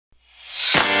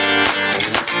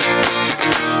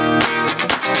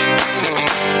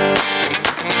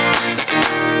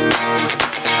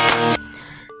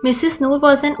Mrs. Noor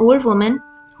was an old woman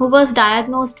who was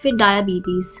diagnosed with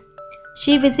diabetes.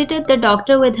 She visited the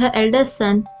doctor with her eldest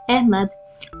son, Ahmed,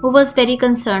 who was very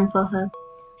concerned for her.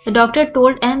 The doctor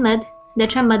told Ahmed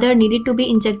that her mother needed to be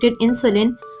injected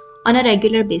insulin on a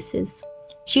regular basis.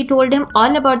 She told him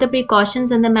all about the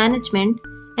precautions and the management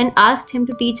and asked him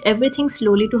to teach everything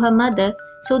slowly to her mother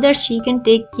so that she can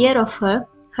take care of her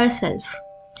herself.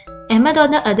 Ahmed,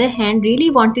 on the other hand, really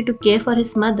wanted to care for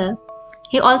his mother.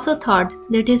 He also thought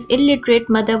that his illiterate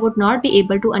mother would not be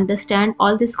able to understand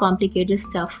all this complicated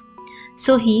stuff.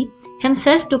 So he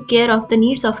himself took care of the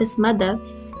needs of his mother.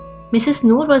 Mrs.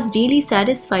 Noor was really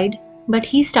satisfied, but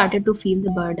he started to feel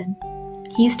the burden.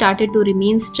 He started to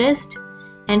remain stressed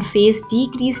and face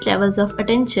decreased levels of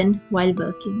attention while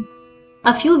working.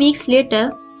 A few weeks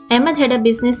later, Ahmed had a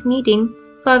business meeting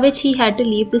for which he had to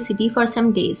leave the city for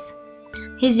some days.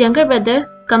 His younger brother,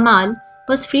 Kamal,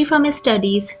 was free from his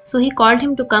studies, so he called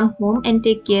him to come home and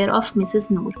take care of Mrs.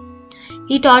 Noor.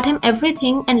 He taught him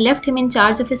everything and left him in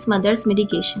charge of his mother's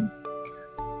medication.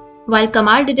 While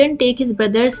Kamal didn't take his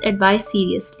brother's advice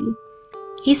seriously,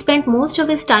 he spent most of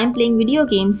his time playing video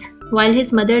games while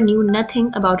his mother knew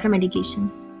nothing about her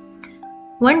medications.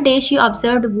 One day she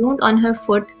observed a wound on her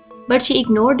foot, but she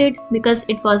ignored it because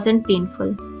it wasn't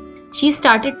painful. She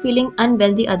started feeling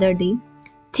unwell the other day.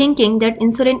 Thinking that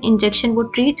insulin injection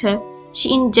would treat her,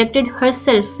 she injected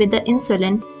herself with the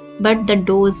insulin, but the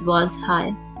dose was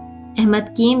high.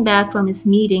 Ahmed came back from his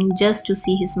meeting just to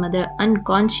see his mother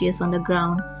unconscious on the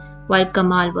ground, while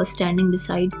Kamal was standing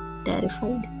beside,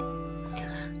 terrified.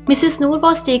 Mrs. Noor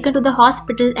was taken to the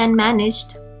hospital and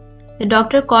managed. The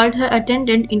doctor called her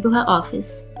attendant into her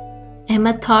office.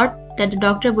 Ahmed thought that the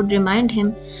doctor would remind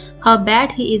him how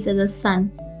bad he is as a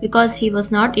son because he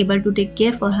was not able to take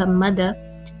care for her mother,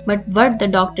 but what the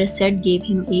doctor said gave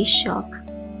him a shock.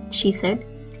 She said,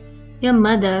 "Your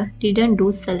mother didn't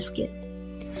do self-care."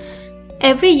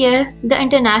 Every year, the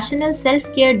International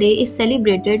Self-Care Day is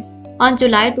celebrated on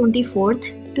July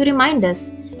 24th to remind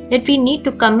us that we need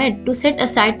to commit to set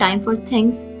aside time for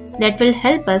things that will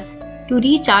help us to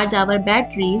recharge our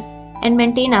batteries and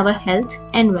maintain our health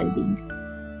and well-being.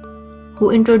 Who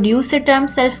introduced the term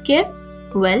self-care?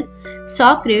 Well,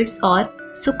 Socrates or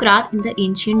Socrates in the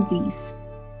ancient Greece.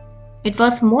 It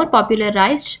was more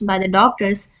popularized by the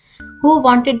doctors who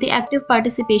wanted the active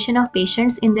participation of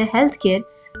patients in their healthcare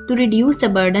to reduce the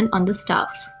burden on the staff.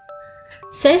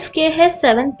 Self-care has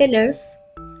 7 pillars: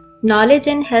 knowledge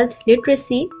and health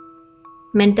literacy,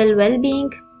 mental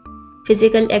well-being,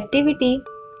 physical activity,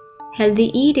 healthy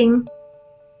eating,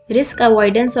 risk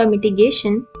avoidance or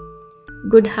mitigation,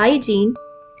 good hygiene,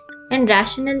 and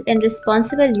rational and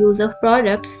responsible use of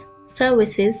products,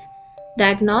 services,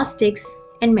 diagnostics,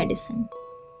 and medicine.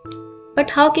 But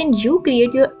how can you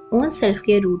create your own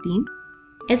self-care routine?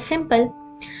 It's simple.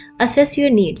 Assess your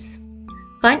needs.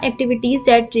 Find activities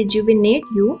that rejuvenate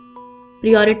you,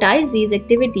 prioritize these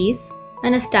activities,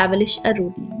 and establish a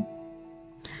routine.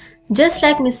 Just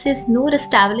like Mrs. Noor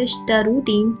established a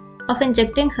routine of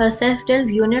injecting herself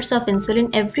 12 units of insulin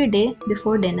every day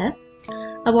before dinner,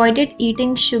 avoided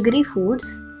eating sugary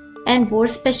foods, and wore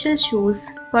special shoes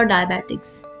for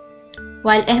diabetics,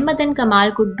 while Ahmed and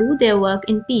Kamal could do their work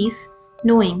in peace,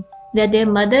 knowing that their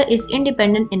mother is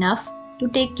independent enough to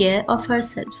take care of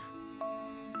herself.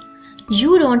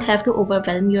 You don't have to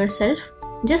overwhelm yourself.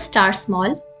 Just start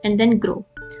small and then grow.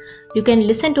 You can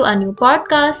listen to a new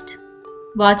podcast,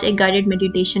 watch a guided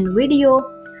meditation video,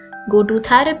 go to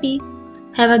therapy,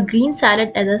 have a green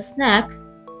salad as a snack,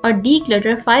 or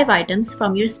declutter 5 items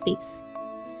from your space.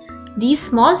 These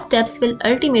small steps will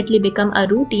ultimately become a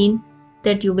routine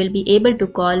that you will be able to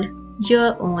call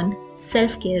your own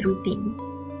self-care routine.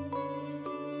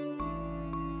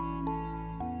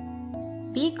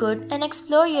 Be good and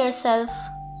explore yourself.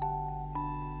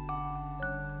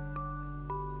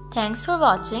 Thanks for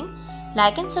watching.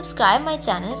 Like and subscribe my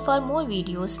channel for more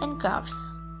videos and crafts.